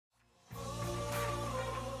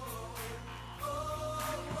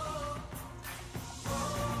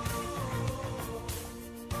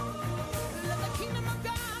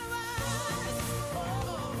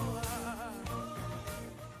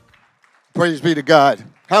Praise be to God.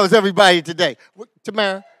 How is everybody today?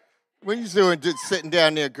 Tamara, what are you doing just sitting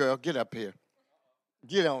down there, girl? Get up here.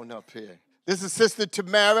 Get on up here. This is Sister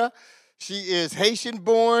Tamara. She is Haitian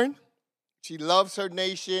born. She loves her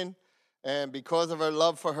nation. And because of her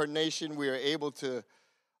love for her nation, we are able to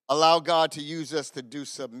allow God to use us to do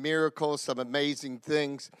some miracles, some amazing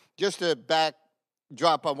things. Just to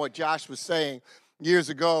backdrop on what Josh was saying, years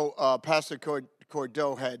ago, Pastor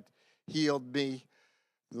Cordeaux had healed me.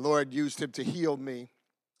 The Lord used him to heal me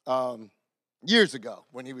years ago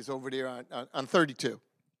when he was over there on 32.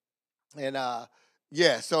 And,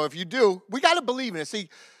 so if you do, we got to believe in it. See,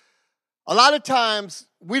 a lot of times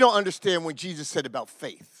we don't understand when Jesus said about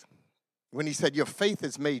faith. When he said, your faith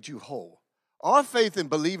has made you whole. Our faith in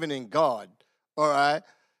believing in God, all right,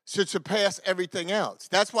 should surpass everything else.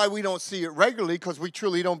 That's why we don't see it regularly, because we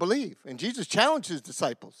truly don't believe. And Jesus challenged his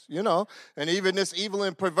disciples, and even this evil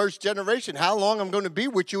and perverse generation, how long I'm going to be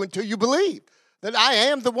with you until you believe that I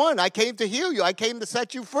am the one. I came to heal you. I came to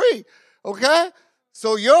set you free, okay?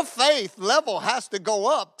 So your faith level has to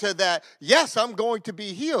go up to that, yes, I'm going to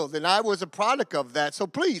be healed. And I was a product of that. So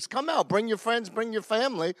please, come out. Bring your friends. Bring your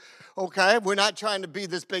family. Okay? We're not trying to be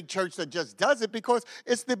this big church that just does it, because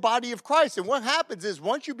it's the body of Christ. And what happens is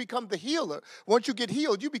once you become the healer, once you get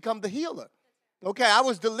healed, you become the healer. Okay, I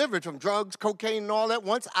was delivered from drugs, cocaine, and all that.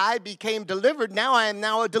 Once I became delivered, now I am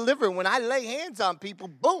now a deliverer. When I lay hands on people,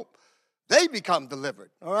 boom. They become delivered,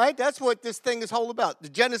 all right? That's what this thing is all about. The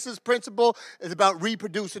Genesis principle is about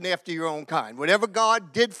reproducing after your own kind. Whatever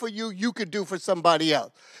God did for you, you could do for somebody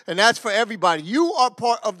else. And that's for everybody. You are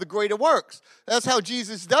part of the greater works. That's how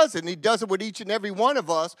Jesus does it. And he does it with each and every one of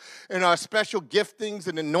us in our special giftings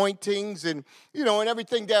and anointings and, and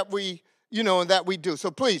everything that we, that we do. So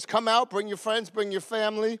please, come out, bring your friends, bring your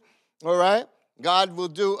family, all right? God will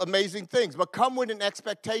do amazing things, but come with an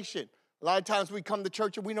expectation. A lot of times we come to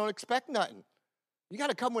church and we don't expect nothing. You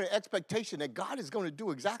got to come with an expectation that God is going to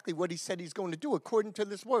do exactly what he said he's going to do according to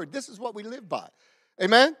this word. This is what we live by.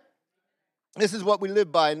 Amen? This is what we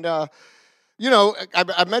live by. And, I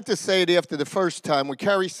meant to say it after the first time when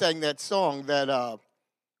Carrie sang that song that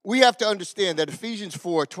we have to understand that Ephesians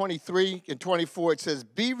 4:23 and 24, it says,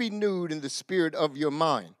 be renewed in the spirit of your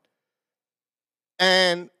mind,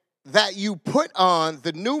 and that you put on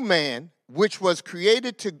the new man, which was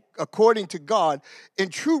created according to God in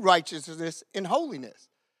true righteousness and holiness.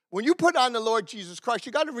 When you put on the Lord Jesus Christ,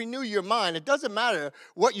 you got to renew your mind. It doesn't matter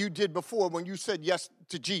what you did before when you said yes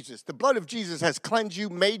to Jesus. The blood of Jesus has cleansed you,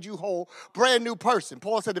 made you whole, brand new person.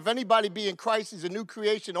 Paul said, if anybody be in Christ, he's a new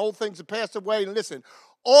creation. Old things have passed away. And listen,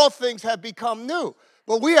 all things have become new.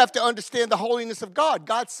 But we have to understand the holiness of God.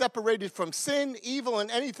 God's separated from sin, evil, and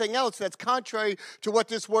anything else that's contrary to what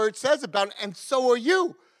this word says about it, and so are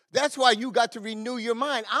you. That's why you got to renew your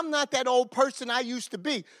mind. I'm not that old person I used to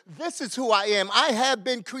be. This is who I am. I have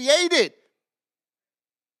been created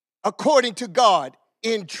according to God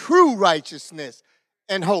in true righteousness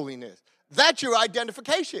and holiness. That's your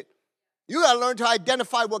identification. You got to learn to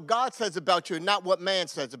identify what God says about you and not what man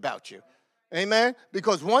says about you. Amen?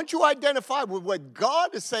 Because once you identify with what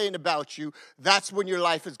God is saying about you, that's when your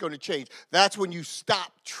life is going to change. That's when you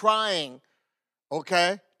stop trying,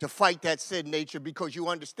 okay, to fight that sin nature, because you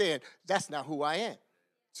understand that's not who I am.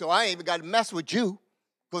 So I ain't even got to mess with you,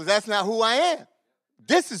 because that's not who I am.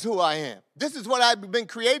 This is who I am. This is what I've been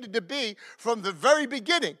created to be from the very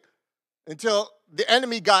beginning until the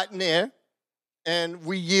enemy got in there and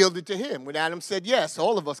we yielded to him. When Adam said yes,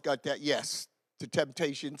 all of us got that yes to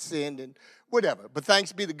temptation, sin, and whatever. But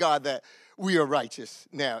thanks be to God that we are righteous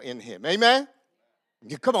now in him. Amen?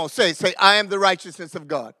 Come on, say, I am the righteousness of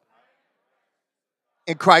God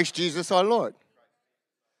in Christ Jesus our Lord.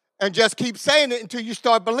 And just keep saying it until you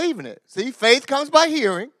start believing it. See, faith comes by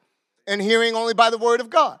hearing, and hearing only by the word of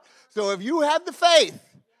God. So if you have the faith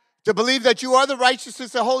to believe that you are the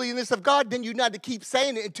righteousness and holiness of God, then you need to keep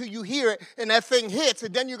saying it until you hear it and that thing hits.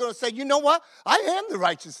 And then you're going to say, you know what? I am the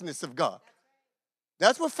righteousness of God.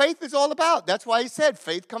 That's what faith is all about. That's why he said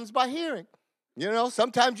faith comes by hearing.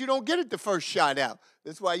 Sometimes you don't get it the first shot out.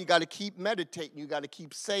 That's why you got to keep meditating. You got to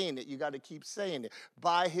keep saying it. You got to keep saying it.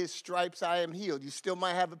 By his stripes I am healed. You still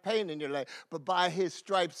might have a pain in your leg, but by his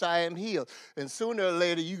stripes I am healed. And sooner or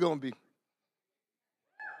later you're going to be,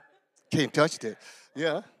 can't touch that.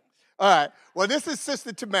 Yeah. All right. Well, this is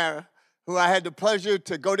Sister Tamara, who I had the pleasure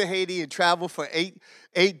to go to Haiti and travel for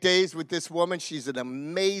eight days with this woman. She's an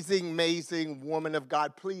amazing, amazing woman of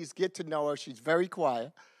God. Please get to know her. She's very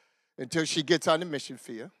quiet until she gets on the mission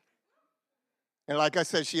field. And like I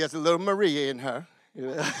said, she has a little Maria in her.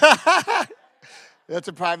 That's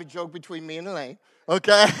a private joke between me and Elaine.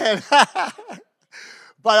 Okay?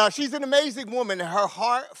 But she's an amazing woman. Her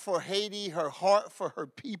heart for Haiti, her heart for her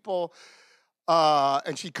people,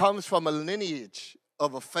 and she comes from a lineage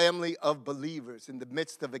of a family of believers in the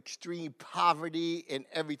midst of extreme poverty and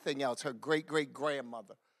everything else. Her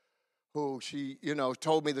great-great-grandmother, who she,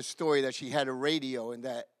 told me the story that she had a radio and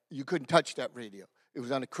that you couldn't touch that radio. It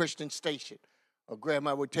was on a Christian station. Or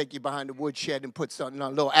grandma would take you behind the woodshed and put something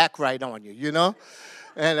on, a little act right on you,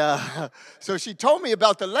 And so she told me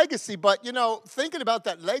about the legacy, but, thinking about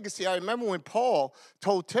that legacy, I remember when Paul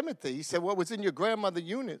told Timothy, he said, what was in your grandmother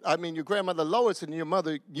your grandmother Lois and your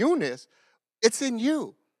mother Eunice, it's in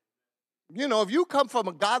you. If you come from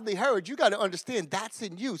a godly heritage, you got to understand that's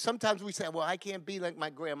in you. Sometimes we say, well, I can't be like my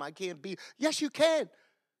grandma. I can't be. Yes, you can,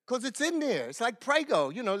 because it's in there. It's like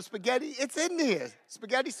Prego, the spaghetti. It's in there.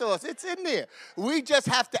 Spaghetti sauce, it's in there. We just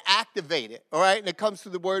have to activate it, all right? And it comes to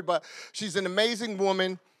the word, but she's an amazing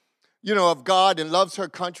woman, of God and loves her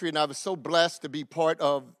country. And I was so blessed to be part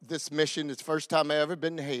of this mission. It's the first time I ever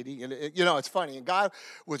been to Haiti. And, it's funny. And God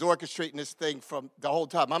was orchestrating this thing from the whole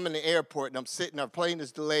time. I'm in the airport, and I'm sitting, our plane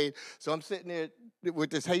is delayed. So I'm sitting there with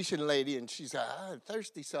this Haitian lady, and she's like, I'm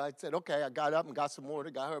thirsty. So I said, okay. I got up and got some water,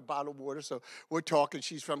 got her a bottle of water. So we're talking.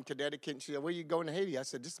 She's from Connecticut. And she said, where are you going to Haiti? I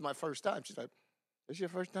said, this is my first time. She's like, this your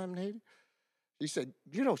first time in Haiti? He said,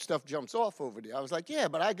 stuff jumps off over there. I was like, yeah,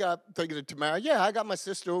 but I got, thinking of Tamara, yeah, I got my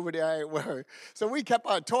sister over there. I ain't worried. So we kept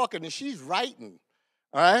on talking, and she's writing,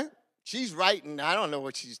 all right? She's writing. I don't know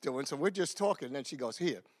what she's doing, so we're just talking. And then she goes,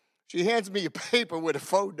 here. She hands me a paper with a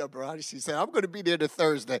phone number on it. She said, I'm going to be there this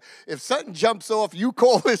Thursday. If something jumps off, you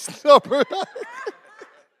call this number.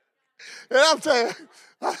 And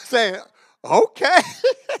I'm saying, okay.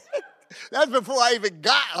 That's before I even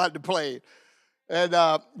got on the plane. And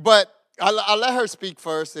but I'll let her speak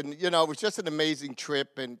first. And, it was just an amazing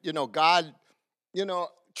trip. And, God,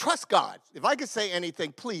 trust God. If I could say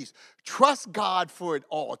anything, please, trust God for it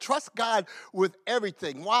all. Trust God with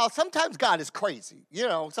everything. While sometimes God is crazy.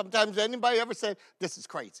 Sometimes anybody ever said, this is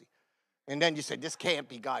crazy? And then you say, this can't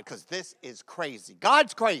be God because this is crazy.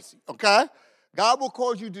 God's crazy, okay? God will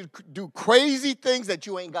cause you to do crazy things that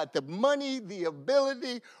you ain't got the money, the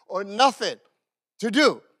ability, or nothing to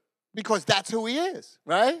do. Because that's who he is,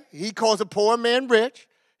 right? He calls a poor man rich.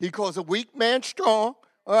 He calls a weak man strong,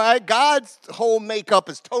 all right? God's whole makeup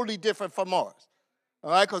is totally different from ours,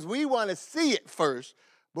 all right? Because we want to see it first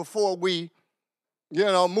before we,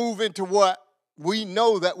 move into what we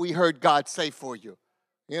know that we heard God say for you,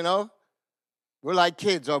 We're like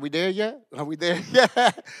kids. Are we there yet? Are we there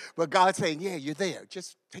yet? But God's saying, yeah, you're there.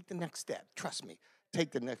 Just take the next step. Trust me.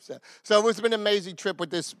 Take the next step. So it's been an amazing trip with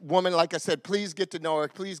this woman. Like I said, please get to know her.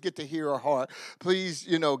 Please get to hear her heart. Please,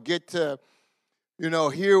 get to,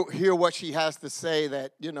 hear what she has to say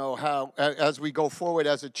that, how, as we go forward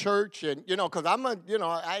as a church. And, because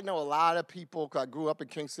I know a lot of people. 'Cause I grew up in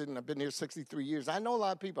Kingston, and I've been here 63 years. I know a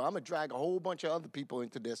lot of people. I'm going to drag a whole bunch of other people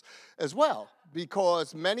into this as well.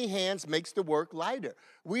 Because many hands makes the work lighter.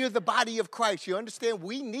 We are the body of Christ. You understand?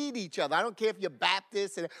 We need each other. I don't care if you're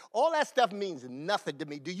Baptist. And all that stuff means nothing to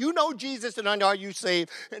me. Do you know Jesus and are you saved?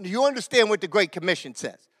 And do you understand what the Great Commission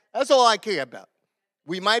says? That's all I care about.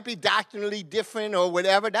 We might be doctrinally different or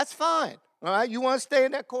whatever. That's fine. All right? You want to stay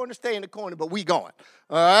in that corner, stay in the corner. But we going.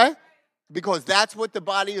 All right? Because that's what the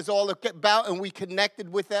body is all about. And we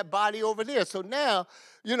connected with that body over there. So now,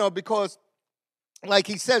 because like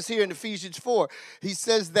he says here in Ephesians 4, he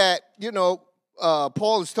says that,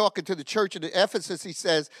 Paul is talking to the church of Ephesus. He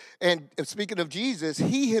says, and speaking of Jesus,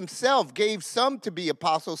 he himself gave some to be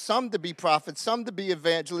apostles, some to be prophets, some to be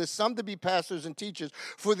evangelists, some to be pastors and teachers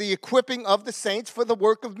for the equipping of the saints for the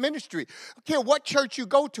work of ministry. I don't care what church you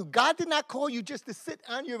go to. God did not call you just to sit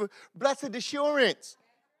on your blessed assurance.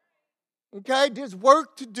 Okay? There's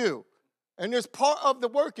work to do. And there's part of the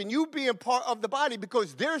work, and you being part of the body,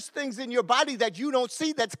 because there's things in your body that you don't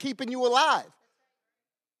see that's keeping you alive.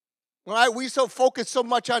 All right? We so focus so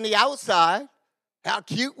much on the outside, how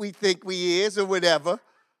cute we think we is or whatever.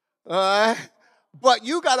 All right? But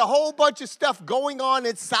you got a whole bunch of stuff going on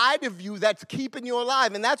inside of you that's keeping you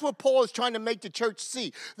alive. And that's what Paul is trying to make the church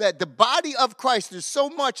see, that the body of Christ, there's so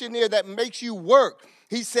much in there that makes you work.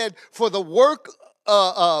 He said, for the work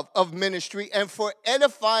of ministry and for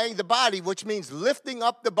edifying the body, which means lifting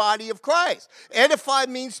up the body of Christ. Edify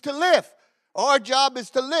means to lift. Our job is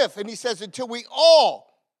to lift. And he says, until we all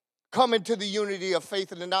come into the unity of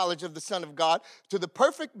faith and the knowledge of the Son of God, to the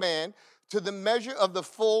perfect man, to the measure of the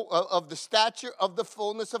full of the stature of the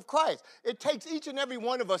fullness of Christ. It takes each and every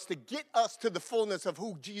one of us to get us to the fullness of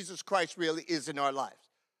who Jesus Christ really is in our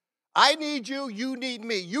lives. I need you, you need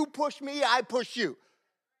me. You push me, I push you.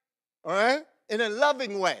 All right? In a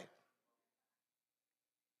loving way.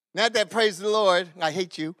 Not that praise the Lord, I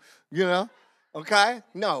hate you, you know? Okay?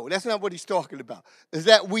 No, that's not what he's talking about. Is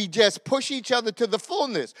that we just push each other to the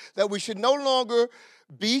fullness, that we should no longer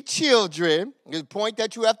be children. The point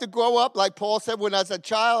that you have to grow up, like Paul said, when I was a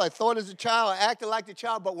child, I thought as a child, I acted like a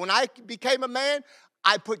child, but when I became a man,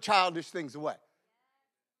 I put childish things away.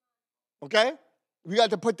 Okay? We got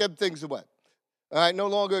to put them things away. All right, no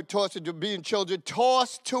longer tossed to being children,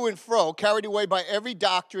 tossed to and fro, carried away by every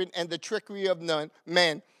doctrine and the trickery of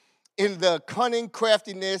men, in the cunning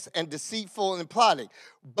craftiness and deceitful and plotting.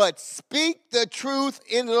 But speak the truth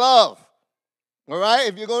in love. All right?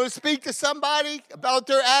 If you're going to speak to somebody about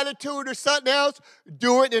their attitude or something else,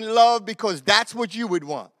 do it in love because that's what you would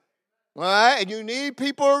want. All right? And you need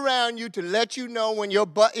people around you to let you know when your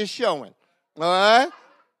butt is showing. All right?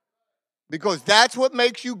 Because that's what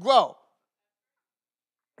makes you grow.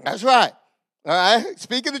 That's right. All right?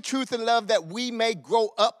 Speaking the truth in love that we may grow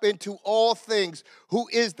up into all things, who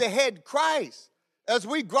is the head, Christ. As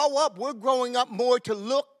we grow up, we're growing up more to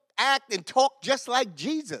look, act, and talk just like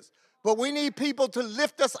Jesus. But we need people to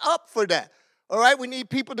lift us up for that. All right? We need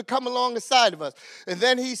people to come alongside of us. And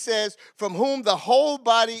then he says, from whom the whole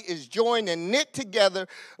body is joined and knit together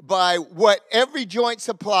by what every joint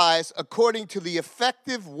supplies, according to the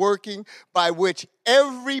effective working by which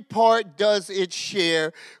every part does its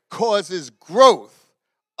share, causes growth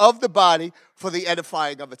of the body for the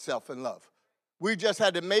edifying of itself in love. We just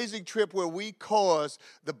had an amazing trip where we caused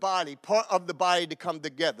the body, part of the body to come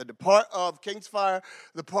together. The part of Kingsfire,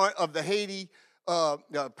 the part of the Haiti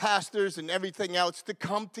pastors and everything else to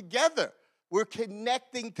come together. We're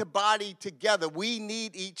connecting the body together. We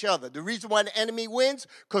need each other. The reason why the enemy wins,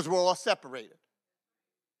 because we're all separated.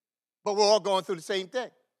 But we're all going through the same thing.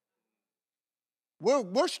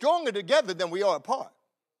 We're stronger together than we are apart.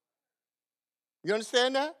 You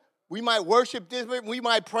understand that? We might worship different, we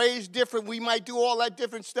might praise different, we might do all that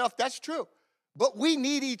different stuff. That's true. But we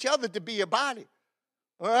need each other to be a body.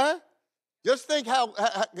 All right? Just think how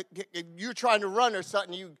you're trying to run or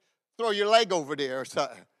something, you throw your leg over there or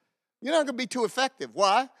something. You're not going to be too effective.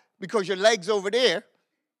 Why? Because your leg's over there.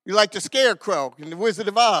 You're like the scarecrow in the Wizard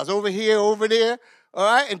of Oz, over here, over there. All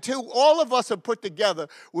right? Until all of us are put together,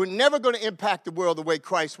 we're never going to impact the world the way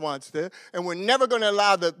Christ wants to, and we're never going to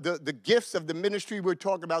allow the gifts of the ministry we're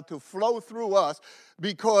talking about to flow through us,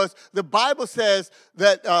 because the Bible says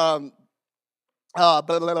that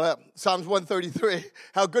Psalms 133,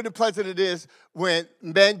 how good and pleasant it is when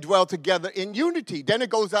men dwell together in unity. Then it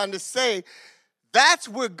goes on to say, that's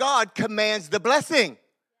where God commands the blessing.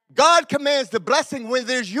 God commands the blessing when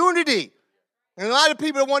there's unity. And a lot of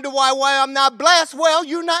people wonder why I'm not blessed. Well,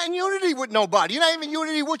 you're not in unity with nobody. You're not even in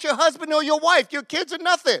unity with your husband or your wife. Your kids are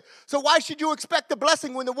nothing. So why should you expect the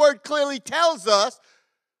blessing when the word clearly tells us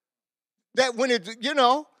that when it,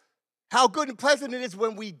 how good and pleasant it is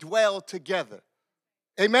when we dwell together.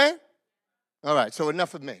 Amen? All right, so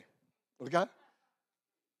enough of me. Okay?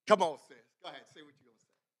 Come on, sis. Go ahead, say what you're going to say.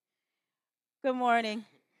 Good morning.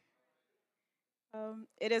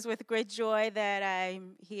 It is with great joy that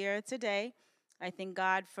I'm here today. I thank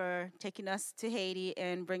God for taking us to Haiti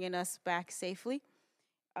and bringing us back safely.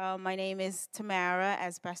 My name is Tamara,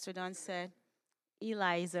 as Pastor Don said.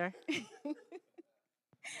 Eliza.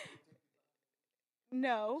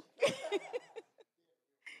 No.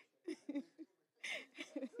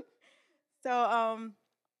 So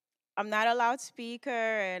I'm not a loudspeaker,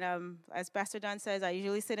 and as Pastor Don says, I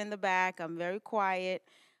usually sit in the back. I'm very quiet,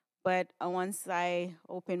 but once I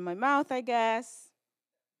open my mouth, I guess.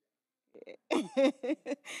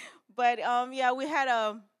 But yeah, we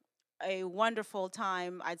had a wonderful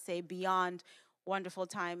time. I'd say beyond wonderful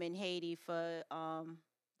time in Haiti. For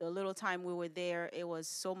the little time we were there, it was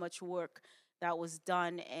so much work that was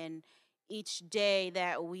done, and each day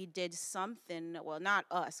that we did something, well, not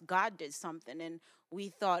us, God did something, and we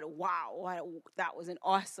thought, wow, that was an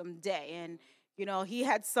awesome day. And, he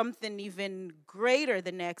had something even greater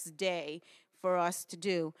the next day for us to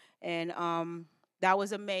do. And that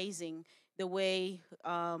was amazing, the way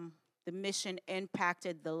the mission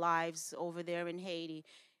impacted the lives over there in Haiti.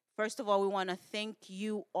 First of all, we want to thank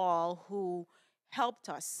you all who helped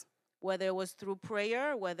us, whether it was through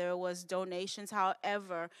prayer, whether it was donations,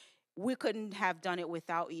 however, we couldn't have done it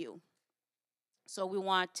without you. So we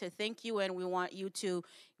want to thank you, and we want you to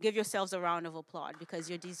give yourselves a round of applause because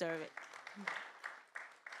you deserve it.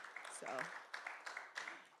 So,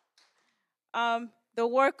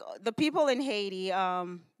 the people in Haiti,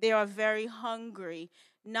 they are very hungry,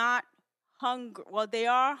 not hungry. Well, they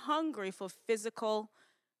are hungry for physical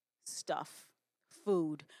stuff,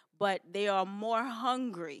 food, but they are more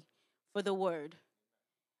hungry for the word.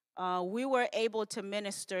 We were able to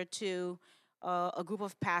minister to a group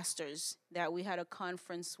of pastors that we had a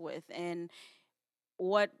conference with, and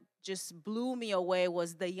what just blew me away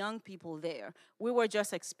was the young people there. We were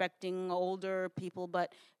just expecting older people,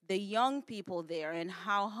 but the young people there and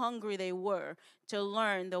how hungry they were to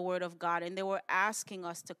learn the word of God, and they were asking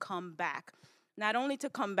us to come back. Not only to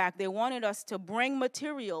come back, they wanted us to bring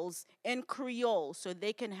materials in Creole so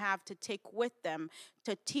they can have to take with them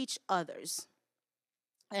to teach others.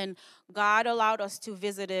 And God allowed us to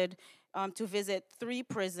visit three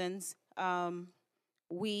prisons.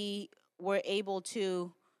 We were able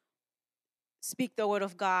to speak the word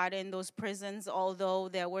of God in those prisons, although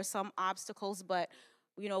there were some obstacles, but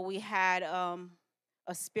we had a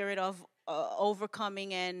spirit of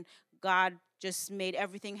overcoming, and God just made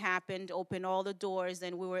everything happen, opened all the doors,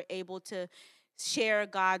 and we were able to share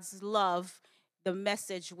God's love, the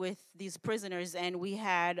message with these prisoners, and we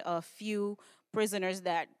had a few prisoners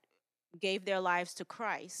that gave their lives to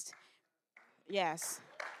Christ. Yes.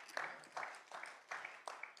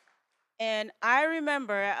 And I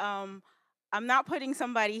remember, I'm not putting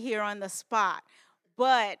somebody here on the spot,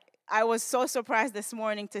 but I was so surprised this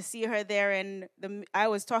morning to see her there, and I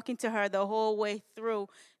was talking to her the whole way through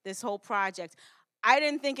this whole project. I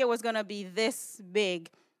didn't think it was going to be this big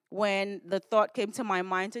when the thought came to my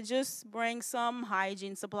mind to just bring some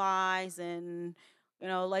hygiene supplies and,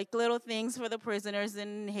 like little things for the prisoners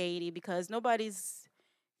in Haiti, because nobody's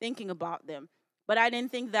thinking about them. But I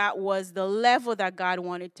didn't think that was the level that God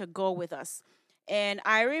wanted to go with us. And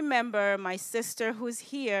I remember my sister who's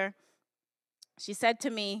here, she said to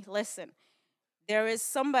me, listen, there is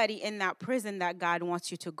somebody in that prison that God wants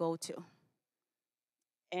you to go to.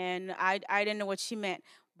 And I didn't know what she meant.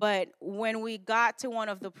 But when we got to one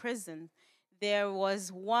of the prisons, there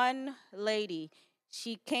was one lady.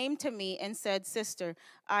 She came to me and said, sister,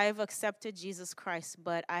 I've accepted Jesus Christ,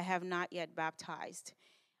 but I have not yet baptized.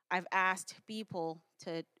 I've asked people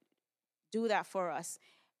to do that for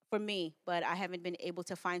me, but I haven't been able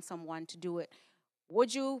to find someone to do it.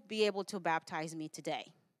 Would you be able to baptize me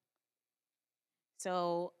today?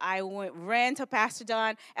 So I ran to Pastor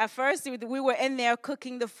Don. At first, we were in there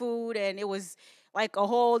cooking the food, and it was like a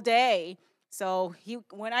whole day. So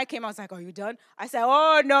when I came, I was like, are you done? I said,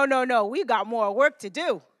 oh, no, no, no. We got more work to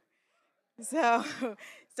do. So,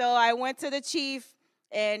 so I went to the chief,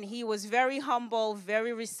 and he was very humble,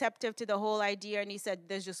 very receptive to the whole idea. And he said,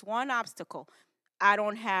 there's just one obstacle. I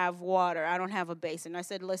don't have water. I don't have a basin. I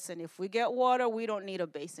said, listen, if we get water, we don't need a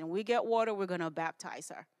basin. We get water, we're going to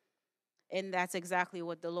baptize her. And that's exactly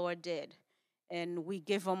what the Lord did. And we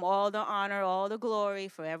give him all the honor, all the glory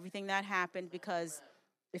for everything that happened, because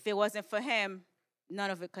if it wasn't for him, none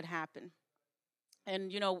of it could happen.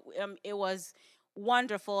 And, it was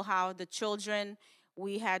wonderful how the children,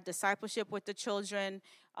 we had discipleship with the children.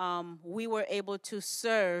 We were able to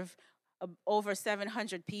serve over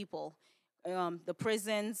 700 people. The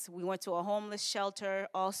prisons, we went to a homeless shelter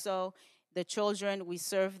also. The children, we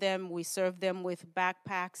served them. We served them with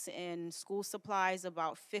backpacks and school supplies,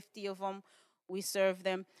 about 50 of them. We served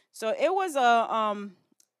them. So it was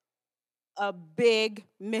a big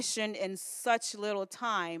mission in such little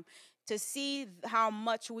time, to see how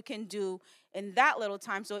much we can do in that little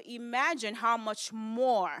time. So imagine how much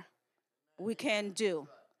more we can do.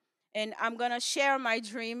 And I'm going to share my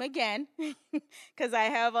dream again, because I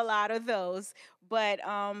have a lot of those. But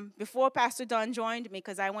before Pastor Don joined me,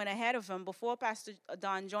 because I went ahead of him, before Pastor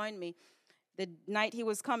Don joined me, the night he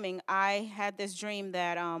was coming, I had this dream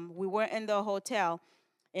that we were in the hotel,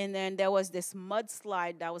 and then there was this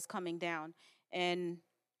mudslide that was coming down. And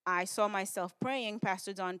I saw myself praying,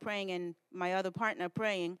 Pastor Don praying, and my other partner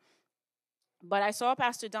praying. But I saw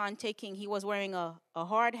Pastor Don he was wearing a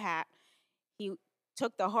hard hat. He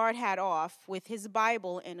took the hard hat off with his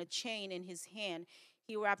Bible and a chain in his hand.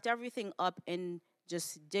 He wrapped everything up and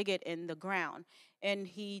just dig it in the ground. And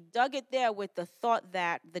he dug it there with the thought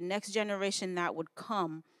that the next generation that would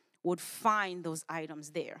come would find those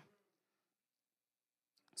items there.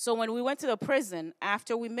 So when we went to the prison,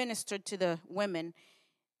 after we ministered to the women,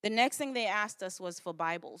 the next thing they asked us was for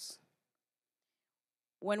Bibles.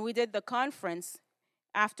 When we did the conference,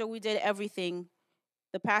 after we did everything,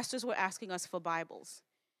 the pastors were asking us for Bibles.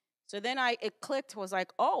 So then it clicked, was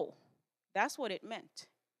like, oh, that's what it meant.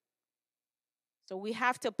 So we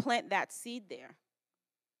have to plant that seed there.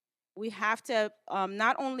 We have to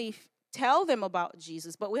not only tell them about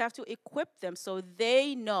Jesus, but we have to equip them so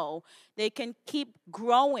they know they can keep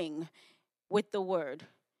growing with the word.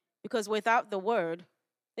 Because without the word,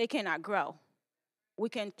 they cannot grow. We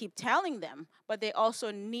can keep telling them, but they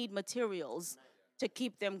also need materials to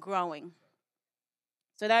keep them growing.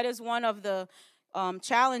 So that is one of the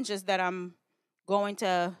challenges that I'm going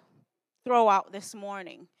to throw out this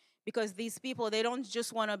morning. Because these people, they don't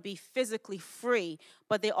just want to be physically free,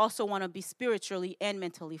 but they also want to be spiritually and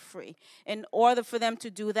mentally free. In order for them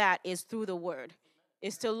to do that is through the word,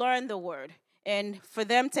 is to learn the word. And for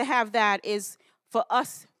them to have that is for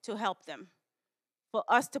us to help them, for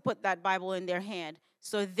us to put that Bible in their hand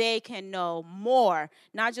so they can know more,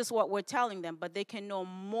 not just what we're telling them, but they can know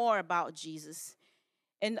more about Jesus.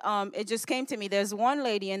 And it just came to me. There's one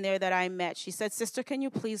lady in there that I met. She said, "Sister, can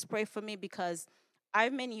you please pray for me? Because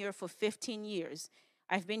I've been here for 15 years.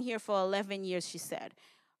 I've been here for 11 years," she said.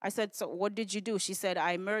 I said, "So what did you do?" She said,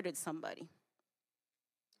 "I murdered somebody."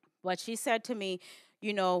 But she said to me,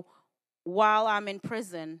 you know, while I'm in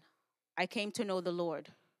prison, I came to know the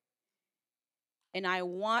Lord. And I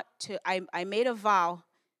made a vow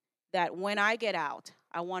that when I get out,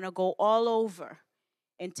 I want to go all over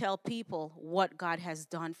and tell people what God has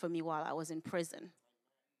done for me while I was in prison.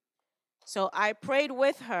 So I prayed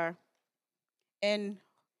with her and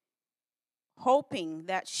hoping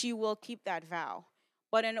that she will keep that vow.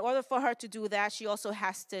 But in order for her to do that, she also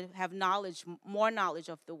has to have knowledge, more knowledge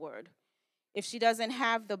of the word. If she doesn't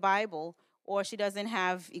have the Bible or she doesn't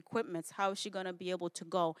have equipment, how is she going to be able to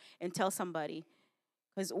go and tell somebody?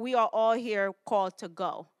 Because we are all here called to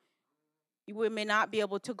go. We may not be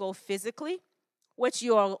able to go physically, which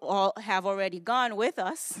you all have already gone with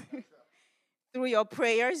us. Through your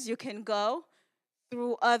prayers, you can go.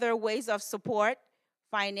 Through other ways of support,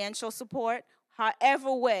 financial support,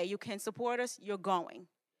 however way you can support us, you're going.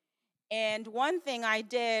 And one thing I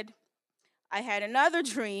did, I had another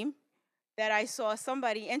dream that I saw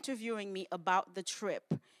somebody interviewing me about the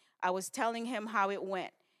trip. I was telling him how it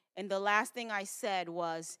went. And the last thing I said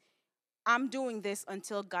was, I'm doing this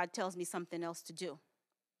until God tells me something else to do.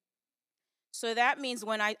 So that means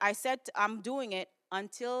when I said I'm doing it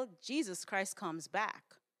until Jesus Christ comes back.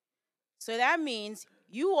 So that means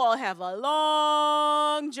you all have a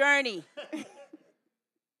long journey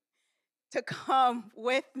to come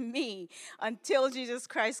with me until Jesus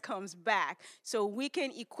Christ comes back so we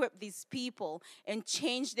can equip these people and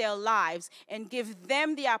change their lives and give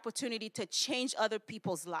them the opportunity to change other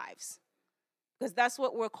people's lives, because that's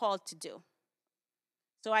what we're called to do.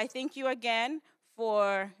 So I thank you again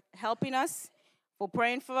for helping us, for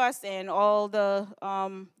praying for us, and all the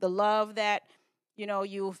love that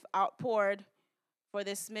you've outpoured for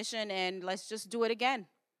this mission. And let's just do it again.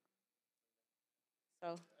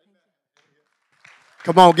 So.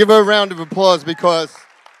 Come on, give her a round of applause because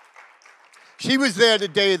she was there the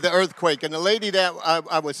day of the earthquake. And the lady that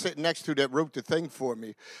I was sitting next to that wrote the thing for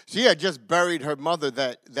me, she had just buried her mother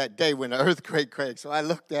that day when the earthquake cracked. So I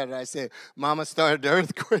looked at her, I said, "Mama started the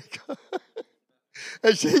earthquake."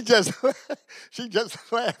 And she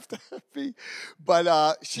just laughed at me.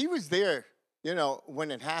 But she was there, when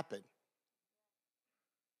it happened.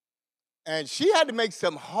 And she had to make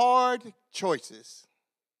some hard choices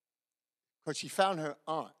because she found her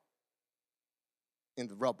aunt in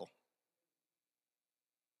the rubble,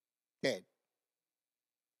 dead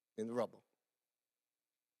in the rubble.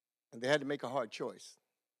 And they had to make a hard choice.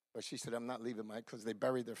 But she said, "I'm not leaving because they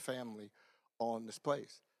buried their family on this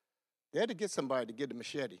place." They had to get somebody to get a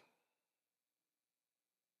machete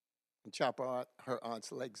and chop her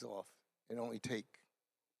aunt's legs off and only take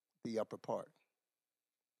the upper part.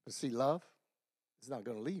 But see, love is not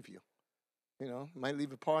going to leave you. It might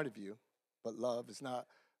leave a part of you, but love is not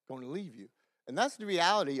going to leave you. And that's the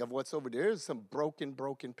reality of what's over there. There's some broken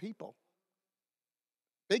people.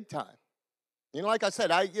 Big time. Like I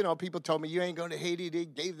said, people told me, "You ain't going to Haiti." They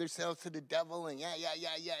gave themselves to the devil and yeah.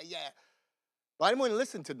 But I didn't want to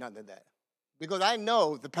listen to none of that because I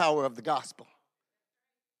know the power of the gospel.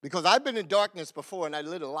 Because I've been in darkness before and I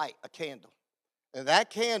lit a light, a candle. And that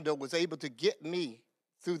candle was able to get me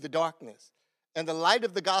through the darkness. And the light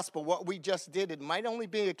of the gospel, what we just did, it might only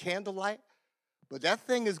be a candlelight, but that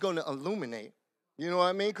thing is going to illuminate. You know what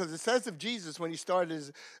I mean? Because it says of Jesus when he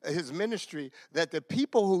started his ministry that the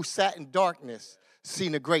people who sat in darkness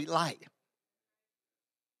seen a great light.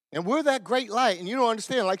 And we're that great light. And you don't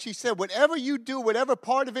understand, like she said, whatever you do, whatever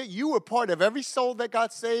part of it, you were part of every soul that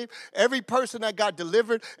got saved, every person that got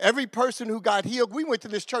delivered, every person who got healed. We went to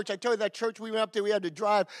this church. I told you that church we went up there, we had to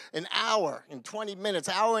drive an hour and 20 minutes,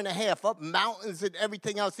 hour and a half, up mountains and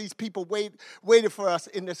everything else. These people waited for us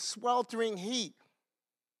in the sweltering heat.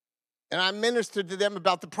 And I ministered to them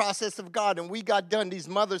about the process of God. And we got done. These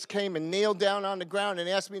mothers came and kneeled down on the ground and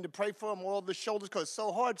asked me to pray for them all the shoulders because it's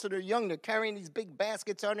so hard. So they're young. They're carrying these big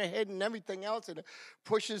baskets on their head and everything else. And it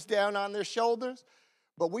pushes down on their shoulders.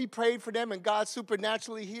 But we prayed for them and God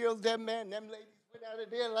supernaturally healed them, man. Them ladies went out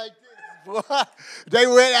of there like this. They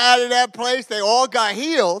went out of that place. They all got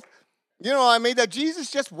healed. You know what I mean? That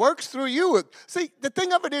Jesus just works through you. See, the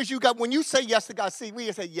thing of it is when you say yes to God, see,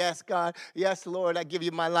 we say, yes, God, yes, Lord, I give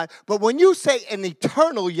you my life. But when you say an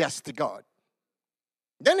eternal yes to God,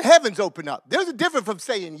 then the heavens open up. There's a difference from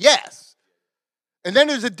saying yes. And then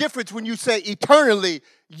there's a difference when you say eternally,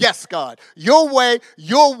 yes, God. Your way,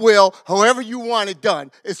 your will, however you want it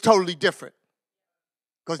done is totally different.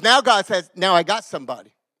 Because now God says, now I got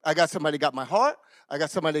somebody. I got somebody that got my heart. I got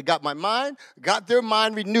somebody that got my mind, got their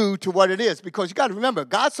mind renewed to what it is. Because you got to remember,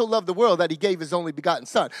 God so loved the world that he gave his only begotten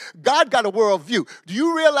son. God got a world view. Do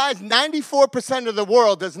you realize 94% of the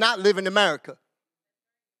world does not live in America?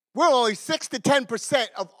 We're only 6 to 10%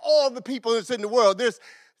 of all the people that's in the world. There's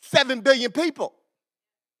 7 billion people.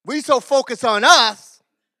 We so focus on us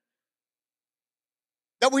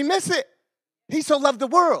that we miss it. He so loved the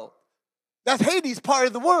world. That's Haiti's part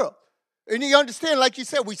of the world. And you understand, like you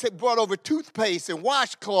said, we brought over toothpaste and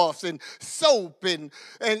washcloths and soap and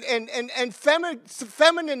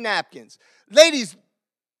feminine napkins. Ladies,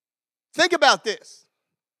 think about this.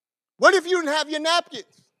 What if you didn't have your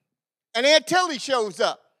napkins and Aunt Tilly shows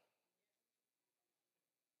up?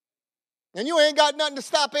 And you ain't got nothing to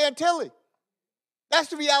stop Aunt Tilly. That's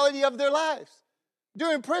the reality of their lives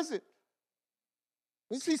during prison.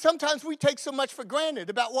 You see, sometimes we take so much for granted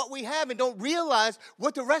about what we have and don't realize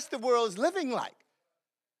what the rest of the world is living like.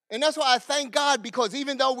 And that's why I thank God, because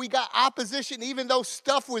even though we got opposition, even though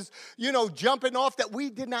stuff was, jumping off, that we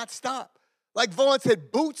did not stop. Like Vaughn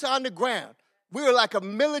said, boots on the ground. We were like a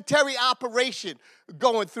military operation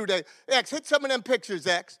going through that. X, hit some of them pictures,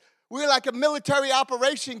 X. We were like a military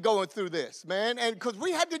operation going through this, man. And because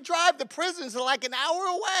we had to drive the prisons like an hour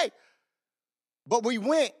away. But we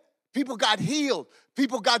went. People got healed.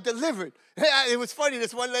 People got delivered. It was funny.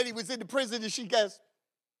 This one lady was in the prison, and she goes,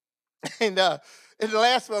 and in the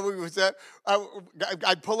last one we was at,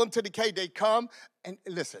 I'd pull them to the cage. They'd come, and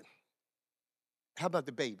listen, how about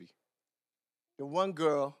the baby? The one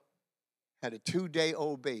girl had a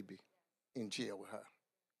 2-day-old baby in jail with her.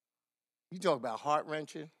 You talk about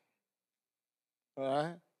heart-wrenching, all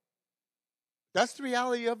right? That's the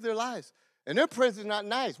reality of their lives. And their prison's not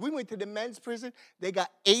nice. We went to the men's prison. They got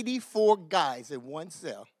 84 guys in one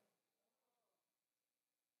cell.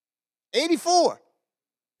 84.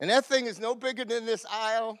 And that thing is no bigger than this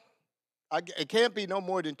aisle. It can't be no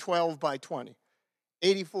more than 12 by 20.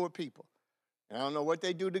 84 people. And I don't know what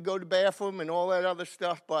they do to go to the bathroom and all that other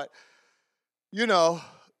stuff, but,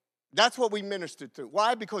 that's what we ministered through.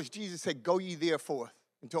 Why? Because Jesus said, go ye therefore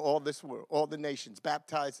into all this world, all the nations,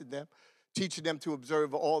 baptizing them, teaching them to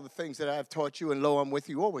observe all the things that I have taught you, and lo, I'm with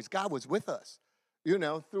you always. God was with us,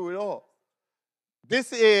 through it all.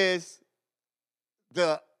 This is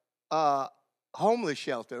the homeless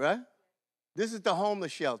shelter, right? This is the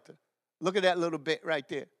homeless shelter. Look at that little bit right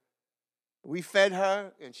there. We fed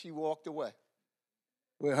her, and she walked away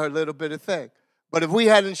with her little bit of thing. But if we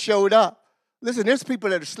hadn't showed up, listen, there's people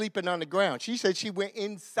that are sleeping on the ground. She said she went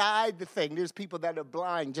inside the thing. There's people that are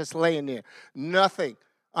blind just laying there. Nothing.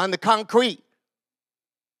 On the concrete,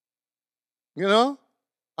 on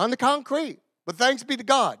the concrete. But thanks be to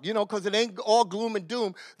God, because it ain't all gloom and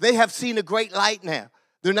doom. They have seen a great light now.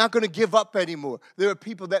 They're not going to give up anymore. There are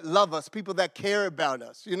people that love us, people that care about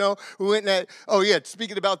us, who went that. Oh, yeah,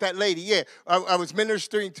 speaking about that lady, yeah. I was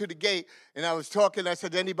ministering to the gate, and I was talking. I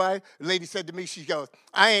said, anybody? The lady said to me, she goes,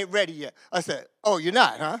 I ain't ready yet. I said, oh, you're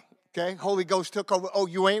not, huh? Okay, Holy Ghost took over. Oh,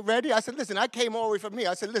 you ain't ready? I said, listen, I came all the way from here.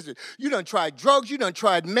 I said, listen, you done tried drugs, you done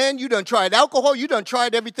tried men, you done tried alcohol, you done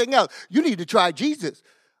tried everything else. You need to try Jesus.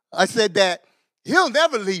 I said that he'll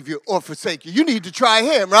never leave you or forsake you. You need to try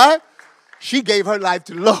him, right? She gave her life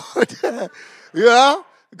to the Lord.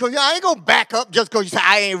 Because I ain't going to back up just because you say,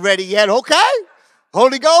 I ain't ready yet, okay?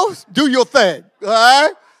 Holy Ghost, do your thing, all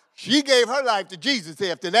right? She gave her life to Jesus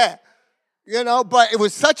after that. But it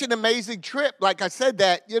was such an amazing trip. Like I said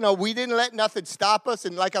that, we didn't let nothing stop us.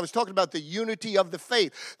 And like I was talking about the unity of the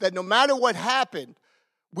faith, that no matter what happened,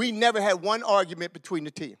 we never had one argument between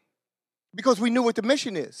the team because we knew what the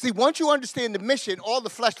mission is. See, once you understand the mission, all the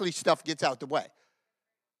fleshly stuff gets out the way.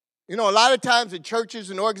 A lot of times in churches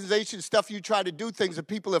and organizations, stuff you try to do things and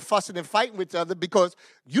people are fussing and fighting with each other because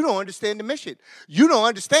you don't understand the mission. You don't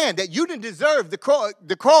understand that you didn't deserve the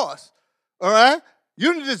cross, all right?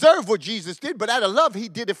 You didn't deserve what Jesus did, but out of love, he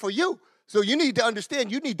did it for you. So you need to understand,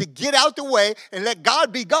 you need to get out the way and let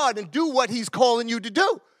God be God and do what he's calling you to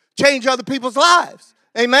do. Change other people's lives.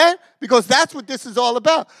 Amen? Because that's what this is all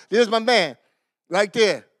about. There's my man right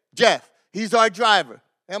there, Jeff. He's our driver.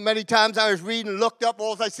 How many times I was reading, looked up,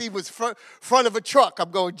 all I see was front of a truck.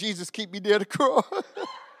 I'm going, Jesus, keep me near the cross.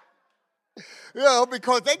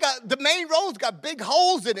 because they got, the main roads got big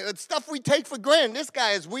holes in it. It's stuff we take for granted. This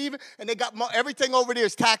guy is weaving, and they got everything over there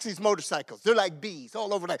is taxis, motorcycles. They're like bees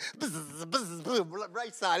all over, like,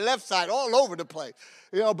 right side, left side, all over the place.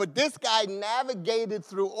 But this guy navigated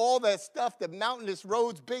through all that stuff, the mountainous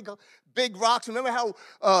roads, big rocks. Remember how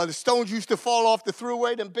the stones used to fall off the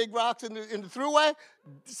thruway, them big rocks in the thruway?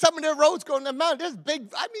 Some of their roads going down the mountain, there's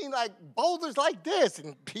big, like boulders like this,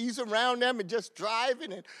 and peas around them, and just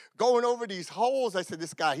driving and going over these holes. I said,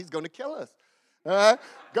 this guy, he's going to kill us. All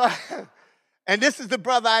right? And this is the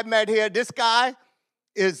brother I met here. This guy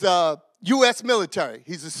is U.S. military.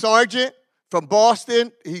 He's a sergeant from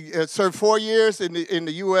Boston. He served 4 years in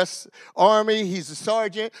the U.S. Army. He's a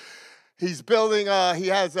sergeant. He's building,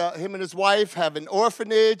 him and his wife have an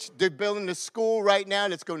orphanage. They're building a school right now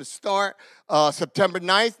that's going to start September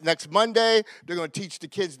 9th, next Monday. They're going to teach the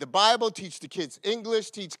kids the Bible, teach the kids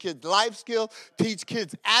English, teach kids life skills, teach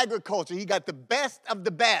kids agriculture. He got the best of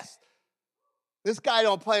the best. This guy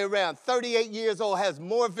don't play around. 38 years old, has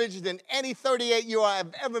more vision than any 38-year-old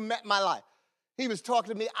I've ever met in my life. He was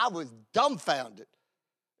talking to me. I was dumbfounded.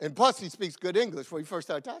 And plus, he speaks good English. When he first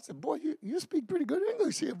started talking, I said, boy, you speak pretty good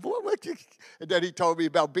English here, boy. And then he told me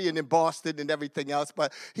about being in Boston and everything else.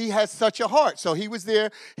 But he has such a heart. So he was there.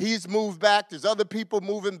 He's moved back. There's other people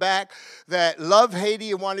moving back that love Haiti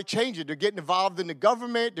and want to change it. They're getting involved in the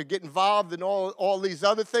government. They're getting involved in all these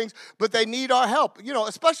other things. But they need our help,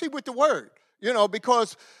 especially with the word,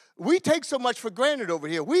 because we take so much for granted over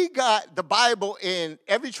here. We got the Bible in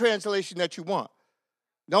every translation that you want.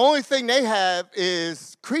 The only thing they have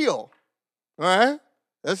is Creole, all right?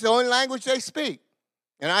 That's the only language they speak.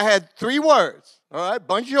 And I had 3 words, all right?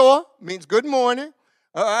 Bonjour means good morning,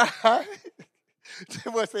 all right?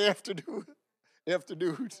 What's the afternoon?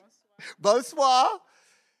 Afternoon. Bonsoir.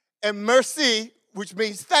 And merci, which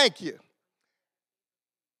means thank you.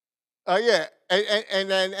 Oh, yeah.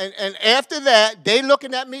 And after that, they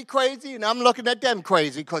looking at me crazy, and I'm looking at them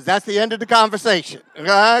crazy, because that's the end of the conversation.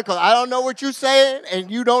 Okay? Because I don't know what you're saying, and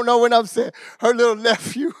you don't know what I'm saying. Her little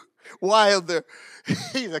nephew, Wilder,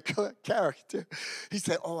 he's a character. He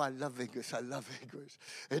said, oh, I love English. I love English.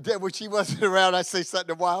 And then when she wasn't around, I say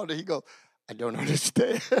something to Wilder. He goes, I don't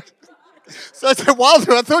understand. So I said,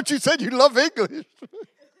 Wilder, I thought you said you love English.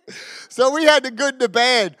 So we had the good and the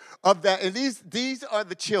bad of that. And these are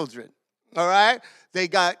the children, all right? They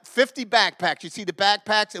got 50 backpacks. You see the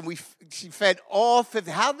backpacks? And she fed all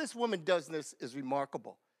 50. How this woman does this is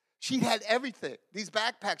remarkable. She had everything. These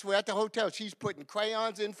backpacks were at the hotel. She's putting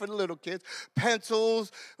crayons in for the little kids,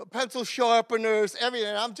 pencils, pencil sharpeners, everything.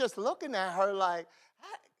 And I'm just looking at her like,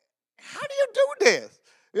 how do you do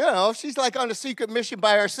this? She's like on a secret mission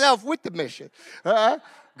by herself with the mission. All right?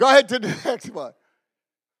 Go ahead to the next one.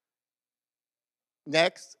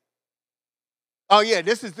 Next. Oh, yeah,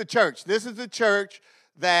 this is the church. This is the church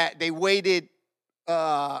that they waited,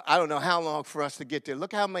 I don't know how long for us to get there.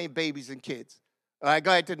 Look how many babies and kids. All right,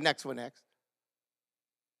 go ahead to the next one next.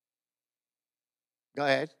 Go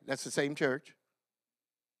ahead. That's the same church.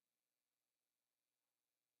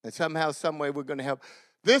 And somehow, some way, we're going to help.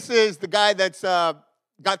 This is the guy that's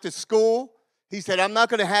got the school. He said, I'm not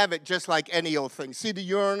going to have it just like any old thing. See the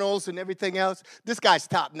urinals and everything else? This guy's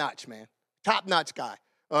top-notch, man. Top-notch guy,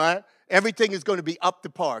 all right? Everything is going to be up to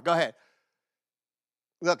par. Go ahead.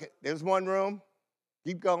 Look, there's one room.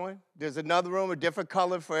 Keep going. There's another room, a different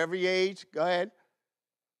color for every age. Go ahead.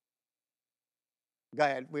 Go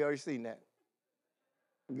ahead. We already seen that.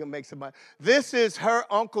 We're going to make some money. This is her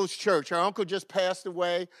uncle's church. Her uncle just passed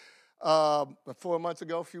away a few months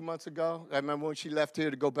ago. I remember when she left here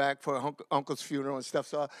to go back for her uncle's funeral and stuff.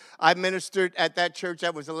 So I ministered at that church.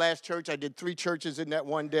 That was the last church. I did 3 churches in that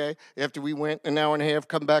one day. After we went an hour and a half,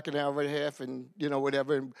 come back an hour and a half, and,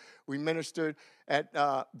 whatever. And we ministered at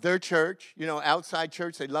their church, outside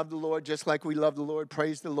church. They love the Lord just like we love the Lord.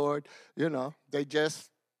 Praise the Lord. They just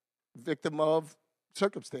victim of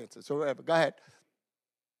circumstances or whatever. Go ahead.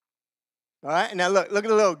 All right. Now look at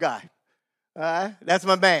the little guy. That's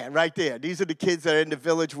my man right there. These are the kids that are in the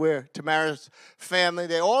village where Tamara's family,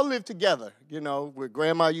 they all live together, where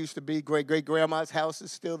Grandma used to be. Great-great-grandma's house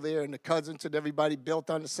is still there, and the cousins and everybody built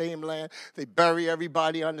on the same land. They bury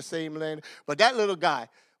everybody on the same land. But that little guy,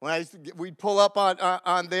 when we'd pull up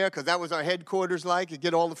on there, because that was our headquarters and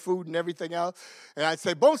get all the food and everything else, and I'd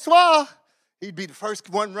say, bonsoir. He'd be the first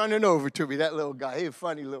one running over to me, that little guy. He's a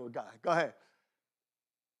funny little guy. Go ahead.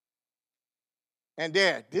 And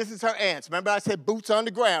there, this is her aunts. Remember I said boots on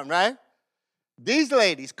the ground, right? These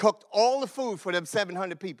ladies cooked all the food for them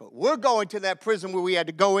 700 people. We're going to that prison where we had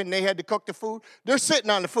to go in and they had to cook the food. They're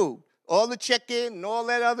sitting on the food. All the chicken and all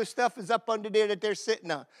that other stuff is up under there that they're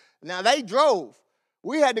sitting on. Now, they drove.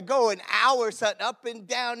 We had to go an hour or something up and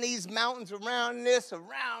down these mountains, around this,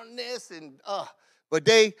 and but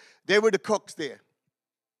they were the cooks there.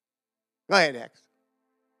 Go ahead, X.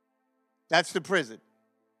 That's the prison.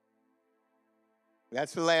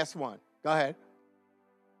 That's the last one. Go ahead.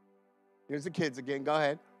 Here's the kids again. Go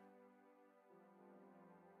ahead.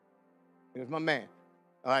 Here's my man.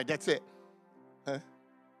 All right, that's it. Huh?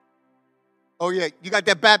 Oh, yeah, you got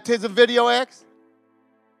that baptism video, X?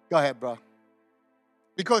 Go ahead, bro.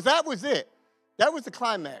 Because that was it. That was the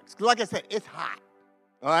climax. Like I said, it's hot.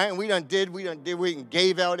 All right, and we done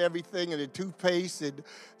gave out everything, and the toothpaste and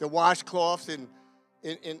the washcloths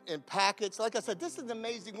and packets. Like I said, this is an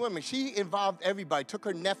amazing woman. She involved everybody, took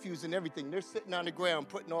her nephews and everything. They're sitting on the ground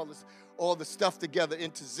putting all the stuff together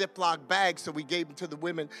into Ziploc bags, so we gave them to the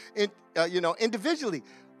women, individually.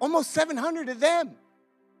 Almost 700 of them.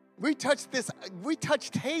 We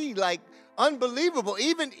touched Haiti like unbelievable.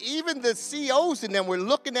 Even the CEOs in them were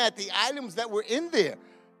looking at the items that were in there.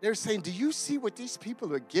 They're saying, do you see what these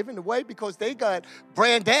people are giving away? Because they got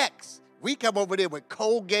brand X. We come over there with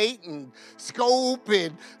Colgate and Scope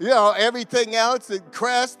and, everything else, and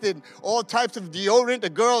Crest and all types of deodorant. The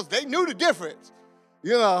girls, they knew the difference.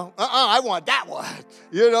 I want that one.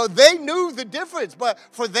 They knew the difference. But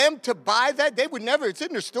for them to buy that, they would never, it's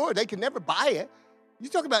in their store. They could never buy it. You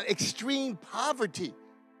talk about extreme poverty.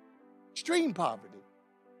 Extreme poverty.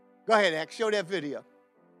 Go ahead, X. Show that video.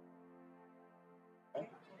 Okay.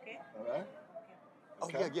 All right.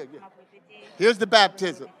 Okay. Oh, yeah. Here's the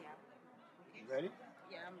baptism. You ready?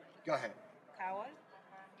 Yeah, I'm ready. Go ahead. Carole,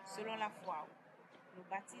 selon la foi, nous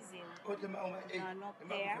baptisons dans notre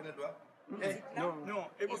terre. Non,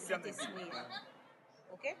 Et Saint-Esprit.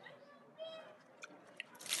 OK?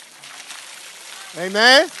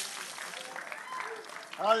 Amen.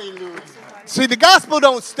 Hallelujah. See, the gospel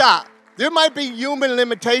don't stop. There might be human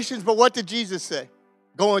limitations, but what did Jesus say?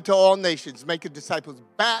 Go into all nations, making disciples,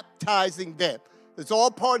 baptizing them. It's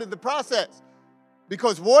all part of the process.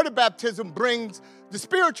 Because water baptism brings the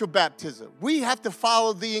spiritual baptism. We have to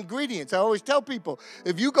follow the ingredients. I always tell people,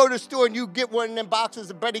 if you go to the store and you get one of them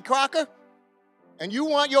boxes of Betty Crocker, and you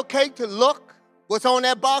want your cake to look what's on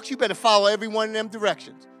that box, you better follow every one of them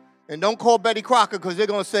directions. And don't call Betty Crocker, because they're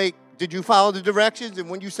going to say, did you follow the directions? And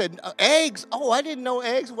when you said eggs, I didn't know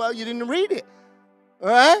eggs. Well, you didn't read it. All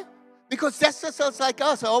right? Because that's just like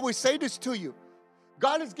us. I always say this to you.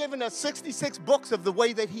 God has given us 66 books of the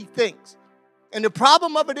way that he thinks. And the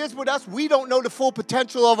problem of it is with us, we don't know the full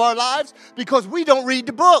potential of our lives because we don't read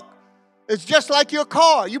the book. It's just like your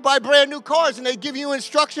car. You buy brand new cars and they give you an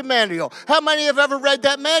instruction manual. How many have ever read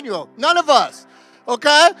that manual? None of us.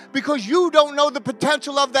 Okay? Because you don't know the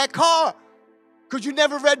potential of that car. Because you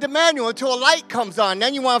never read the manual until a light comes on.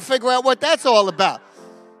 Then you want to figure out what that's all about.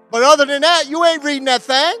 But other than that, you ain't reading that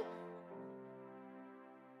thing.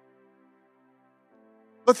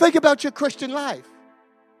 But think about your Christian life.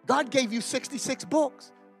 God gave you 66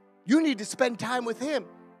 books. You need to spend time with him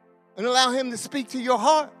and allow him to speak to your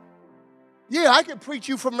heart. Yeah, I can preach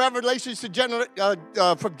you from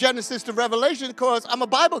from Genesis to Revelation because I'm a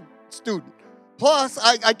Bible student. Plus,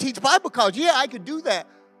 I teach Bible college. Yeah, I could do that.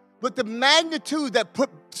 But the magnitude that put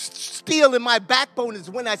steel in my backbone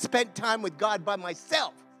is when I spent time with God by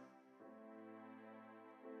myself.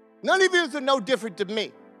 None of you are no different than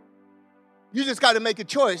me. You just got to make a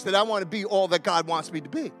choice that I want to be all that God wants me to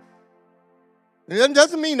be. And it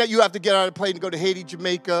doesn't mean that you have to get on a plane and go to Haiti,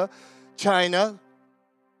 Jamaica, China,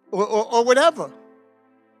 or whatever.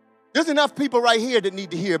 There's enough people right here that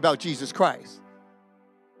need to hear about Jesus Christ.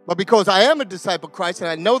 But because I am a disciple of Christ and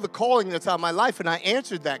I know the calling that's on my life and I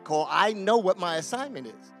answered that call, I know what my assignment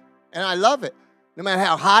is. And I love it. No matter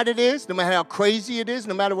how hot it is, no matter how crazy it is,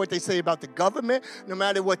 no matter what they say about the government, no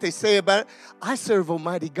matter what they say about it, I serve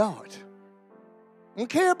Almighty God. I don't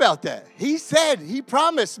care about that. He said, he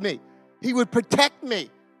promised me he would protect me.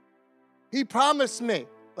 He promised me,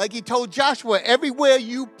 like he told Joshua, everywhere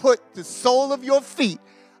you put the sole of your feet,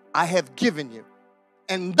 I have given you.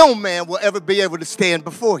 And no man will ever be able to stand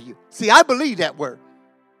before you. See, I believe that word.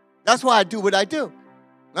 That's why I do what I do.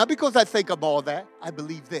 Not because I think of all that. I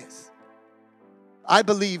believe this. I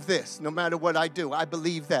believe this. No matter what I do, I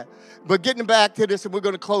believe that. But getting back to this, and we're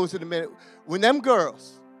going to close in a minute. When them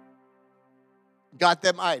girls got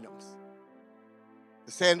them items,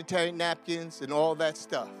 the sanitary napkins and all that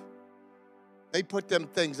stuff, they put them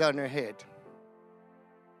things on their head.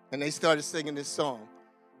 And they started singing this song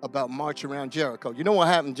about march around Jericho. You know what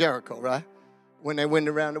happened in Jericho, right? When they went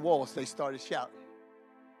around the walls, they started shouting.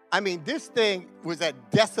 I mean, this thing was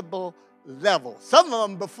at decibel level. Some of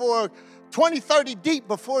them before 20, 30 deep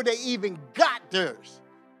before they even got theirs.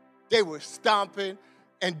 They were stomping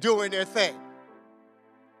and doing their thing.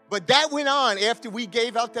 But that went on after we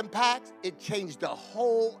gave out them packs. It changed the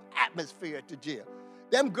whole atmosphere at the jail.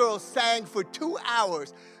 Them girls sang for 2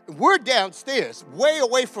 hours. We're downstairs, way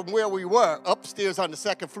away from where we were, upstairs on the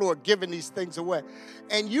second floor, giving these things away.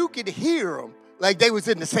 And you could hear them like they was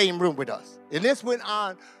in the same room with us. And this went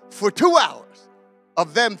on for 2 hours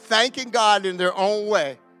of them thanking God in their own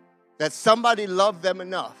way that somebody loved them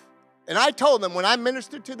enough. And I told them, when I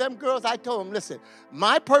ministered to them girls, I told them, listen,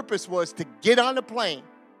 my purpose was to get on a plane,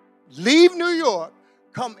 leave New York,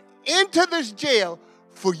 come into this jail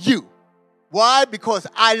for you. Why? Because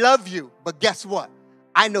I love you. But guess what?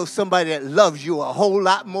 I know somebody that loves you a whole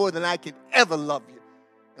lot more than I could ever love you.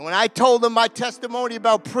 And when I told them my testimony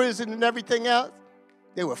about prison and everything else,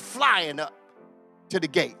 they were flying up to the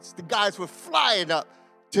gates. The guys were flying up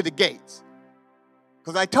to the gates.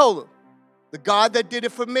 Because I told them, the God that did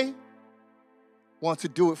it for me wants to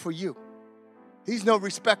do it for you. He's no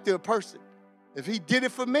respecter of person. If he did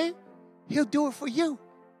it for me, he'll do it for you.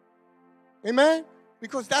 Amen?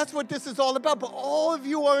 Because that's what this is all about. But all of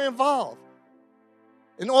you are involved.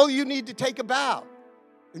 And all you need to take a bow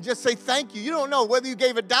and just say thank you. You don't know whether you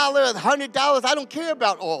gave $1 or $100. I don't care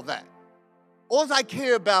about all that. All I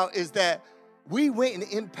care about is that we went and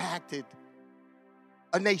impacted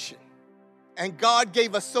a nation. And God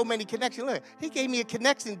gave us so many connections. Look, he gave me a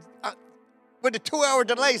connection with a 2-hour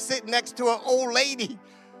delay sitting next to an old lady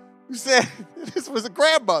who said this was a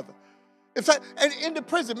grandmother. And in the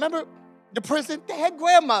prison, remember the prison? They had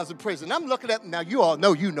grandmas in prison. I'm looking at them now. You all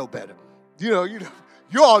know you know better.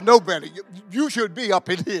 You all know better. You should be up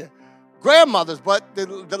in here. Grandmothers, but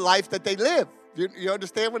the life that they live. You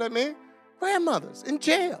understand what I mean? Grandmothers in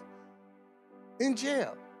jail. In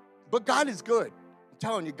jail. But God is good. I'm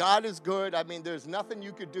telling you, God is good. I mean, there's nothing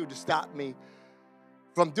you could do to stop me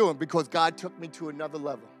from doing, because God took me to another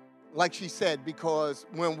level. Like she said, because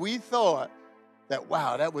when we thought that,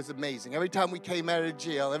 wow, that was amazing. Every time we came out of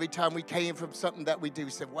jail, every time we came from something that we did,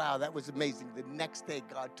 we said, wow, that was amazing. The next day,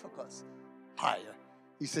 God took us higher.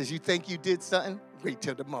 He says, you think you did something? Wait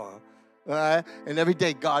till tomorrow. All right? And every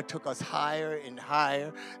day, God took us higher and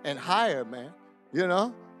higher and higher, man. You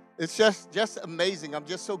know? It's just amazing. I'm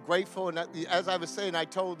just so grateful. And as I was saying, I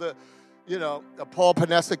told Paul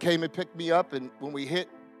Panessa came and picked me up. And when we hit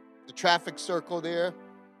the traffic circle there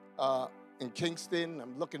in Kingston,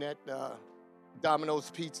 I'm looking at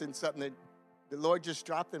Domino's Pizza and something that the Lord just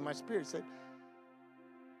dropped in my spirit. Said,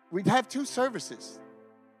 we'd have 2 services.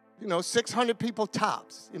 600 people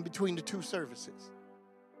tops in between the 2 services.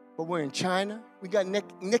 But we're in China. We got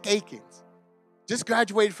Nick Akins, just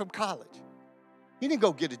graduated from college. He didn't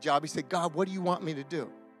go get a job. He said, God, what do you want me to do?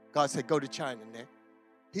 God said, go to China, Nick.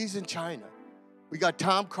 He's in China. We got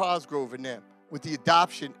Tom Cosgrove in them with the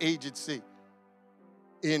adoption agency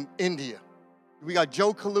in India. We got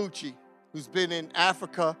Joe Colucci, who's been in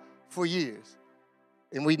Africa for years.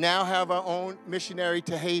 And we now have our own missionary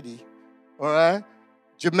to Haiti, all right?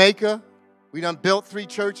 Jamaica, we done built 3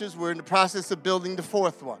 churches. We're in the process of building the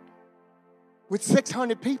 4th one with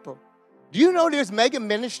 600 people. Do you know there's mega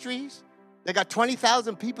ministries that got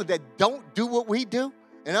 20,000 people that don't do what we do?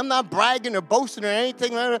 And I'm not bragging or boasting or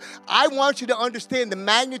anything like that. I want you to understand the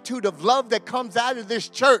magnitude of love that comes out of this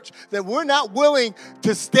church, that we're not willing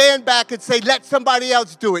to stand back and say, let somebody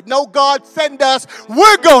else do it. No, God, send us.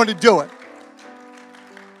 We're going to do it.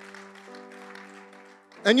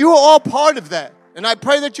 And you are all part of that. And I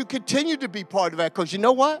pray that you continue to be part of that, because you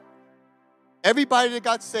know what? Everybody that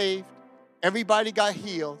got saved, everybody got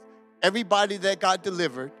healed, everybody that got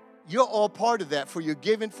delivered, you're all part of that, for your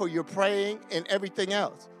giving, for your praying, and everything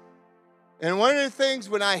else. And one of the things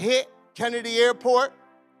when I hit Kennedy Airport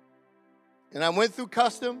and I went through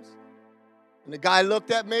customs, and the guy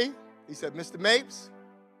looked at me, he said, Mr. Mapes,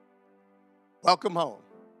 welcome home.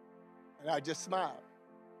 And I just smiled.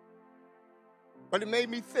 But it made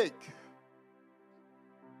me think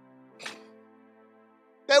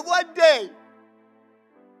that one day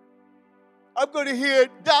I'm going to hear,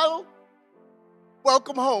 Donald,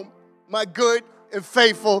 welcome home, my good and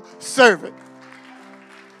faithful servant.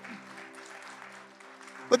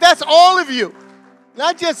 But that's all of you,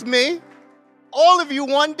 not just me. All of you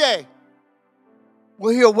one day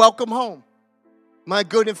will hear, welcome home, my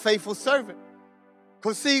good and faithful servant.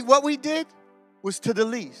 Because see, what we did was to the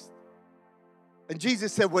least. And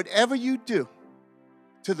Jesus said, whatever you do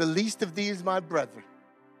to the least of these, my brethren,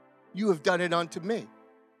 you have done it unto me.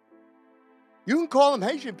 You can call them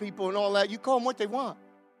Haitian people and all that. You call them what they want,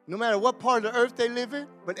 no matter what part of the earth they live in.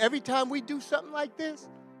 But every time we do something like this,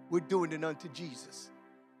 we're doing it unto Jesus.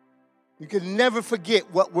 You can never forget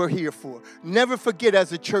what we're here for. Never forget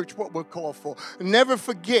as a church what we're called for. Never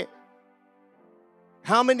forget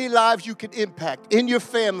How many lives you can impact in your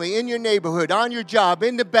family, in your neighborhood, on your job,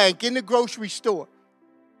 in the bank, in the grocery store.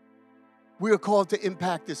 We are called to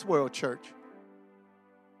impact this world, church.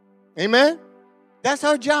 Amen? That's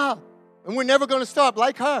our job. And we're never going to stop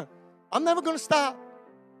like her. I'm never going to stop.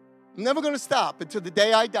 I'm never going to stop until the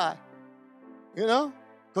day I die. You know?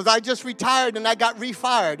 Because I just retired and I got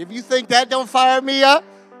refired. If you think that don't fire me up,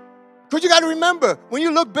 because you got to remember, when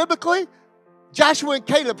you look biblically, Joshua and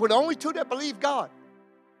Caleb were the only two that believed God.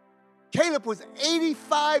 Caleb was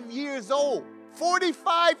 85 years old,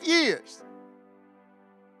 45 years,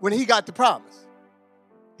 when he got the promise.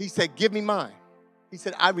 He said, give me mine. He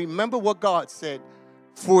said, I remember what God said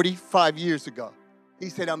 45 years ago. He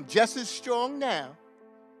said, I'm just as strong now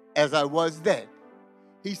as I was then.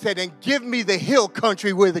 He said, and give me the hill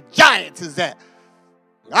country where the giants is at.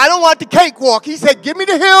 I don't want the cakewalk. He said, give me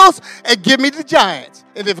the hills and give me the giants.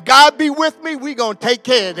 And if God be with me, we're going to take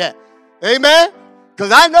care of that. Amen?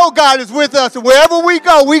 Because I know God is with us, and wherever we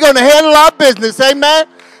go, we're going to handle our business. Amen?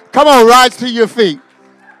 Come on, rise to your feet.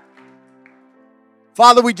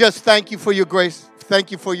 Father, we just thank you for your grace.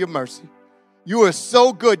 Thank you for your mercy. You are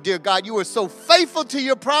so good, dear God. You are so faithful to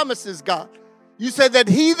your promises, God. You said that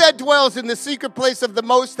he that dwells in the secret place of the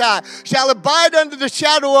Most High shall abide under the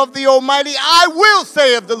shadow of the Almighty. I will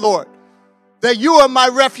say of the Lord that you are my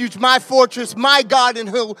refuge, my fortress, my God in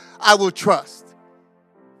whom I will trust.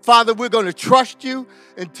 Father, we're going to trust you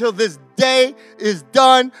until this day is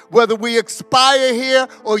done, whether we expire here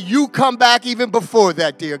or you come back even before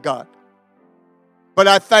that, dear God. But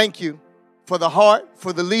I thank you for the heart,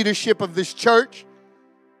 for the leadership of this church,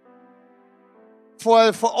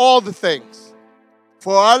 for all the things.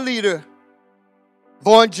 For our leader,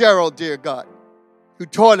 Vaughn Gerald, dear God, who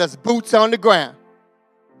taught us boots on the ground.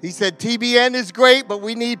 He said TBN is great, but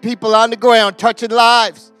we need people on the ground touching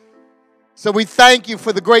lives. So we thank you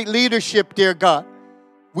for the great leadership, dear God.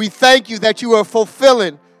 We thank you that you are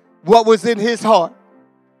fulfilling what was in his heart.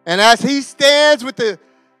 And as he stands with the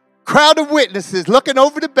crowd of witnesses looking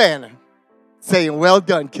over the banner, saying, well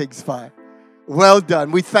done, King's Fire. Well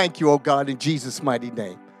done. We thank you, oh God, in Jesus' mighty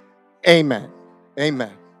name. Amen.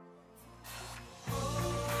 Amen.